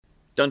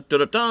Dun dun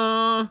dun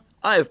dun!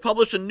 I have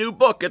published a new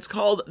book. It's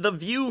called The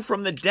View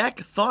from the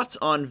Deck, Thoughts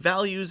on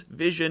Values,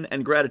 Vision,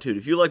 and Gratitude.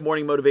 If you like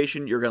morning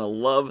motivation, you're going to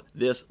love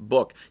this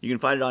book. You can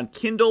find it on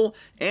Kindle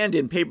and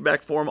in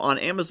paperback form on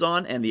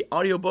Amazon, and the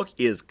audiobook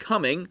is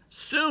coming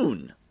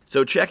soon.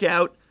 So check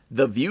out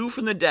The View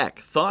from the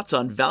Deck, Thoughts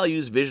on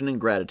Values, Vision, and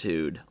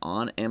Gratitude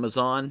on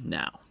Amazon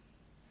now.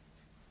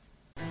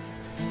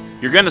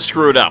 You're going to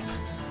screw it up,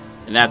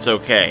 and that's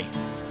okay.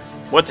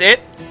 What's it?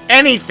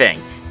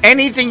 Anything.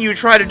 Anything you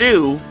try to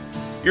do,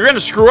 you're going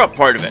to screw up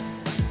part of it.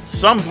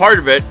 Some part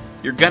of it,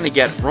 you're going to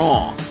get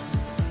wrong.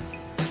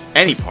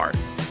 Any part.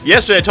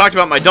 Yesterday I talked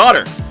about my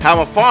daughter, how I'm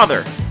a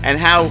father, and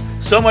how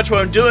so much what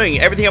I'm doing,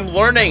 everything I'm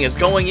learning is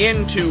going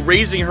into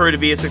raising her to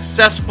be a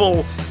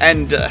successful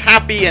and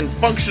happy and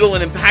functional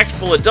and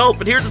impactful adult.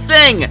 But here's the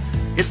thing.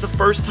 It's the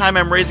first time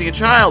I'm raising a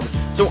child,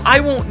 so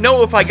I won't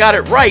know if I got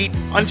it right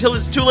until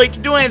it's too late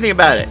to do anything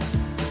about it.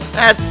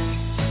 That's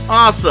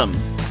awesome,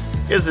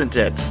 isn't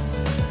it?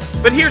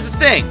 But here's the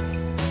thing.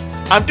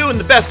 I'm doing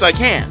the best I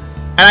can,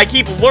 and I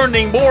keep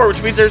learning more,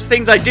 which means there's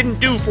things I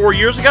didn't do 4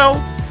 years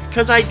ago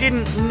because I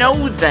didn't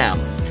know them.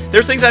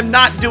 There's things I'm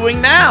not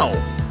doing now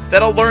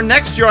that I'll learn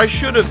next year I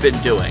should have been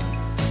doing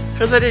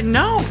because I didn't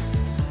know.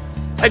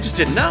 I just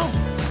didn't know.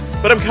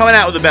 But I'm coming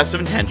out with the best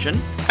of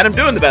intention, and I'm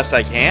doing the best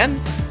I can,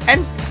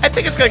 and I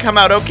think it's going to come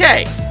out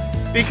okay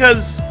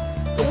because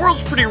the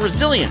world's pretty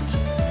resilient.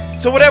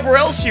 So whatever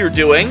else you're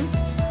doing,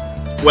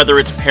 whether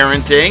it's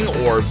parenting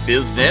or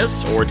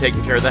business or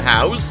taking care of the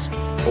house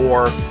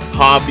or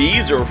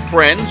hobbies or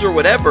friends or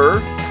whatever,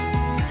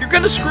 you're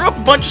going to screw up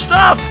a bunch of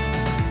stuff.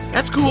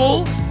 That's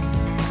cool.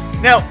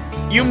 Now,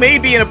 you may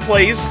be in a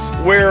place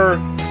where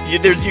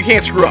you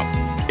can't screw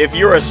up. If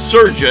you're a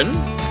surgeon,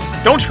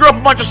 don't screw up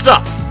a bunch of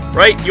stuff,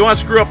 right? You want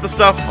to screw up the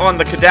stuff on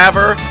the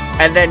cadaver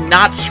and then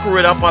not screw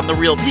it up on the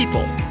real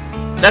people.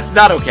 That's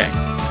not okay.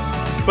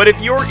 But if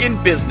you're in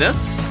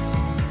business,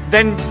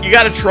 then you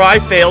got to try,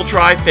 fail,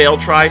 try, fail,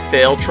 try,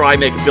 fail, try,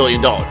 make $1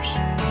 billion.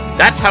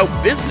 That's how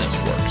business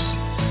works.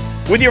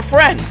 With your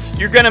friends,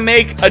 you're going to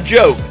make a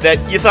joke that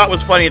you thought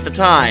was funny at the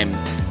time,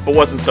 but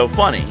wasn't so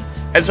funny.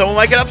 And someone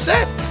might get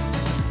upset.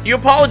 You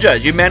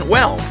apologize. You meant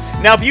well.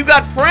 Now, if you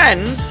got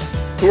friends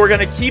who are going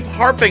to keep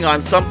harping on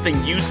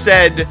something you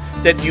said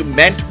that you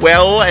meant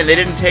well and they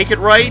didn't take it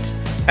right,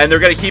 and they're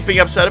going to keep being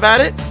upset about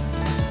it,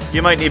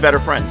 you might need better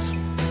friends.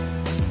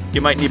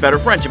 You might need better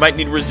friends. You might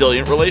need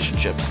resilient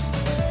relationships.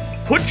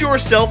 Put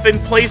yourself in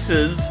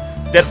places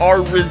that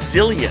are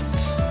resilient.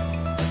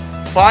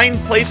 Find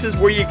places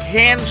where you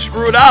can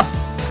screw it up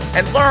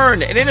and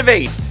learn and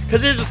innovate.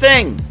 Because here's the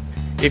thing.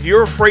 If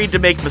you're afraid to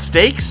make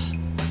mistakes,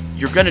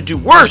 you're going to do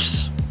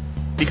worse.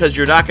 Because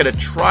you're not going to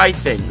try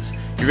things.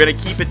 You're going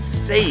to keep it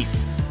safe.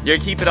 You're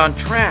going to keep it on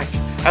track.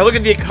 I look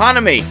at the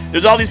economy.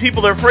 There's all these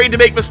people that are afraid to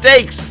make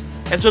mistakes.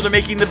 And so they're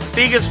making the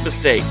biggest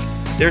mistake.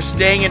 They're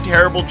staying in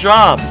terrible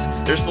jobs.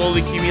 They're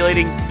slowly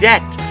accumulating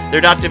debt.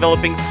 They're not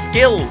developing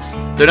skills.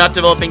 They're not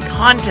developing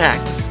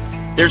contacts.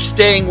 They're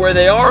staying where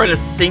they are in a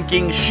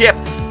sinking ship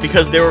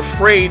because they're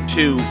afraid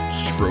to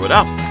screw it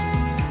up.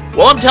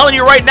 Well, I'm telling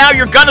you right now,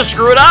 you're gonna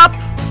screw it up.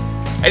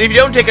 And if you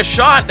don't take a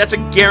shot, that's a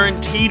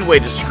guaranteed way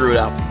to screw it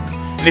up.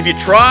 And if you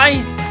try,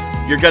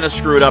 you're gonna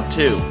screw it up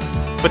too.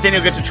 But then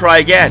you'll get to try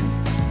again.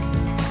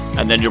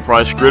 And then you'll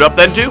probably screw it up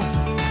then too.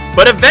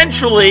 But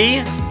eventually,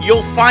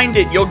 you'll find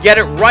it. You'll get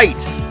it right.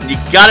 And you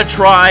gotta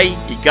try.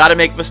 You gotta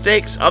make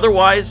mistakes.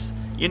 Otherwise,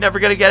 you're never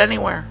gonna get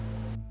anywhere.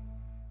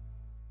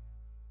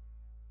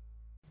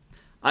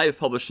 I have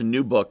published a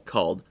new book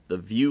called The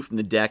View from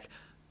the Deck,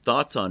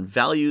 Thoughts on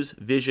Values,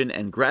 Vision,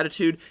 and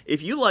Gratitude.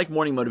 If you like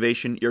morning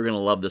motivation, you're going to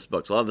love this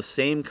book. It's a lot of the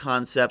same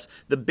concepts.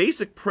 The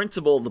basic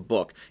principle of the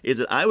book is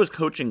that I was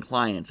coaching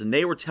clients, and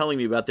they were telling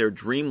me about their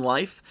dream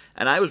life,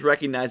 and I was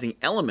recognizing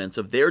elements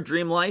of their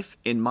dream life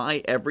in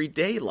my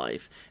everyday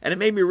life. And it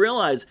made me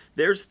realize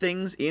there's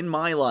things in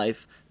my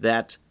life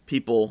that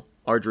people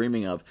are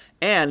dreaming of.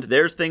 And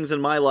there's things in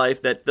my life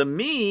that the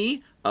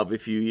me of a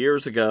few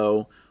years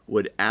ago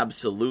would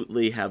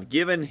absolutely have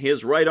given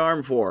his right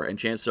arm for, and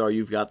chances are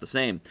you've got the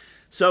same.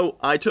 So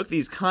I took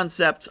these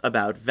concepts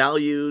about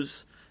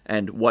values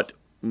and what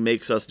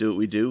makes us do what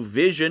we do,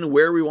 vision,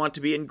 where we want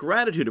to be, and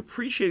gratitude,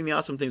 appreciating the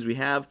awesome things we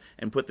have,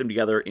 and put them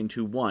together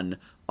into one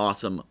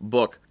awesome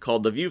book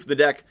called The View from the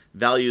Deck,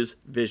 Values,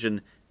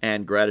 Vision,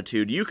 and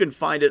Gratitude. You can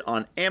find it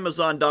on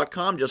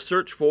Amazon.com. Just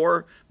search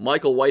for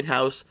Michael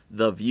Whitehouse,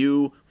 The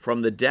View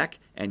from the Deck,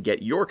 and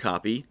get your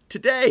copy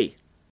today.